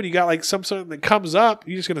you going to do when you got like something that comes up?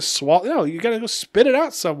 You're just going to swallow? No, you got to go spit it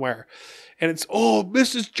out somewhere. and it's, oh,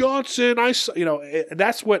 Mrs. Johnson,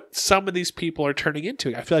 that's what some of these people are turning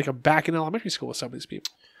into. I feel like I'm back in elementary school with some of these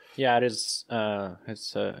people. Yeah, it is.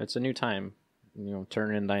 It's a new time.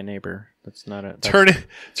 Turn in thy neighbor. That's not a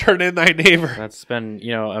turn in thy neighbor. That's been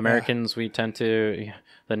Americans. We tend to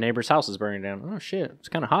the neighbor's house is burning down. Oh shit, it's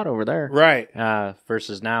kind of hot over there. Right.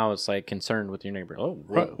 Versus now it's like concerned with your neighbor. Oh,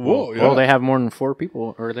 whoa. Well, they have more than 4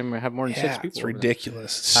 people, or they might have more than 6 people. It's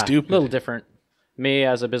ridiculous. Stupid. A little different. Me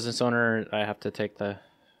as a business owner, I have to take the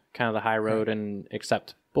kind of the high road and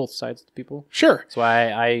accept both sides of the people. Sure. So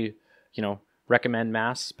I recommend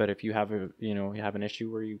masks, but if you have you have an issue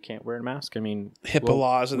where you can't wear a mask, I mean, HIPAA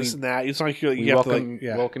laws and this and that. It's like you have welcome,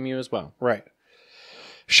 to welcome you as well. Right.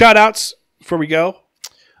 Shout outs before we go.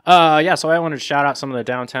 So I wanted to shout out some of the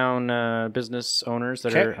downtown business owners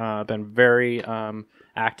that are been very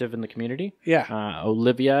active in the community. Yeah.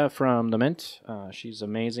 Olivia from the Mint, she's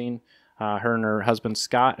amazing. Her and her husband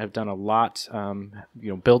Scott have done a lot,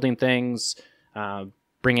 building things,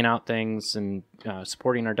 bringing out things, and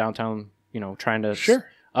supporting our downtown. Trying to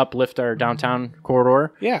uplift our downtown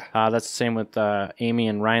corridor. Yeah. That's the same with Amy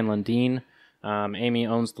and Ryan Lundeen. Amy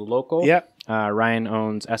owns the local. Yep. Ryan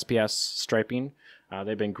owns SPS Striping.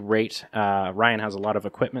 They've been great. Ryan has a lot of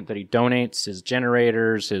equipment that he donates, his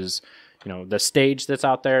generators, his the stage that's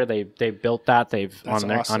out there. They've built that.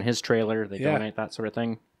 On his trailer. They donate that sort of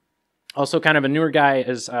thing. Also, kind of a newer guy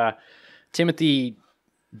is Timothy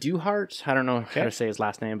Duhart. I don't know how to say his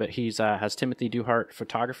last name, but he's has Timothy Duhart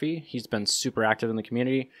Photography. He's been super active in the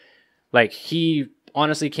community. Like, he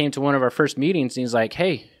honestly came to one of our first meetings and he's like,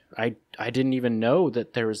 hey, I didn't even know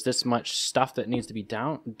that there was this much stuff that needs to be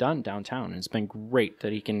done downtown. And it's been great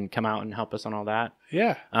that he can come out and help us on all that.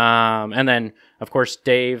 Yeah. And then, of course,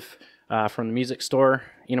 Dave from the music store,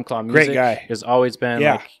 Enumclaw Music, great guy. has always been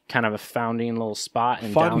like kind of a founding little spot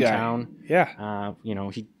in downtown. Guy. Yeah.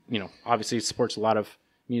 He obviously supports a lot of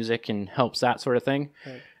music and helps that sort of thing.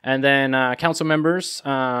 Right. And then council members.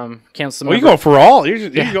 You're going for all. You're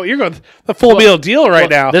going the full meal deal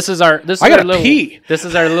now. This is our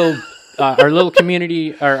little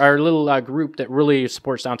community, our little group that really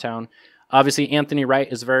supports downtown. Obviously, Anthony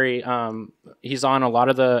Wright is very. He's on a lot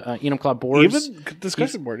of the Enumclaw boards. Even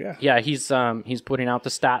discussion board, yeah. Yeah, he's putting out the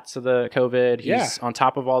stats of the COVID. He's on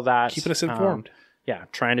top of all that, keeping us informed.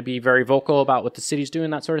 Trying to be very vocal about what the city's doing,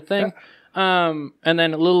 that sort of thing. Yeah. And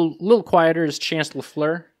then a little quieter is Chance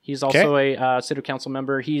LaFleur. He's also a city council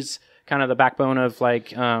member. He's kind of the backbone of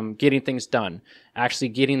getting things done, actually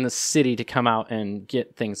getting the city to come out and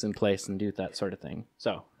get things in place and do that sort of thing.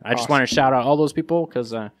 So I just want to shout out all those people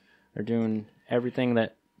because they're doing everything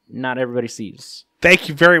that not everybody sees. Thank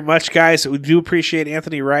you very much, guys. We do appreciate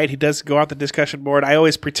Anthony Wright. He does go on the discussion board. I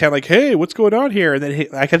always pretend like, hey, what's going on here? And then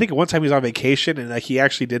I think one time he was on vacation and he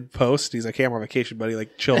actually did post. He's like, hey, I'm on vacation, buddy.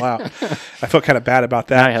 Like, chill out. I felt kind of bad about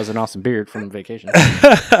that. Now he has an awesome beard from vacation.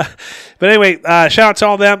 But anyway, shout out to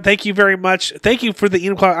all of them. Thank you very much. Thank you for the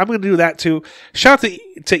Enumclaw. I'm going to do that too. Shout out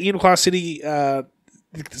to Enumclaw City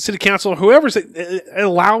City Council, whoever's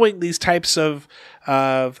allowing these types of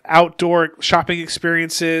outdoor shopping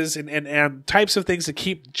experiences and types of things to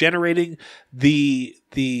keep generating the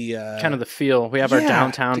kind of the feel. We have our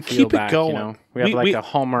downtown feel back. Going. We have a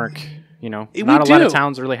hallmark. Not a lot of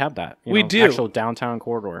towns really have that. We do. Actual downtown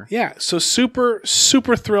corridor. Yeah, so super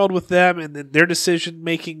thrilled with them and their decision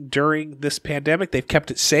making during this pandemic. They've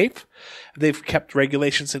kept it safe. They've kept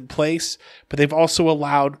regulations in place, but they've also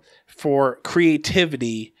allowed for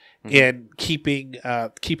creativity in keeping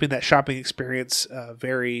that shopping experience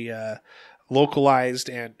very localized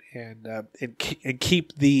and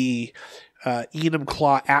keep the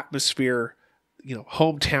Enumclaw atmosphere,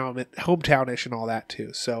 hometownish and all that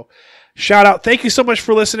too. So shout out. Thank you so much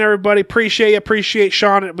for listening, everybody. Appreciate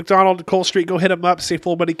Sean at McDonald and Cole Street. Go hit them up. Say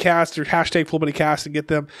Full Buddy Cast or hashtag Full Buddy Cast and get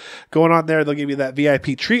them going on there. They'll give you that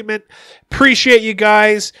VIP treatment. Appreciate you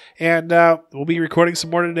guys. And we'll be recording some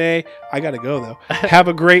more today. I got to go though. Have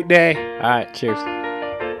a great day. All right. Cheers.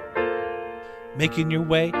 Making your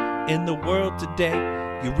way in the world today,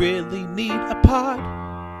 you really need a pod.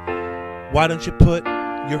 Why don't you put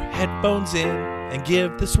your headphones in and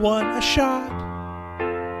give this one a shot?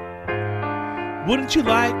 Wouldn't you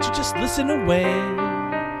like to just listen away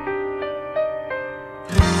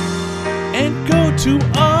and go to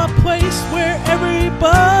a place where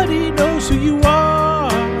everybody knows who you are?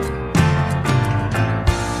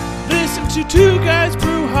 Listen to Two Guys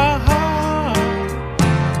Brew, ha ha.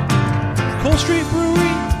 Cold Street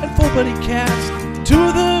Brewery and Full Buddy Cast, two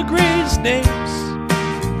of the greatest names.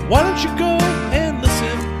 Why don't you go and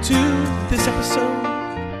listen to this episode?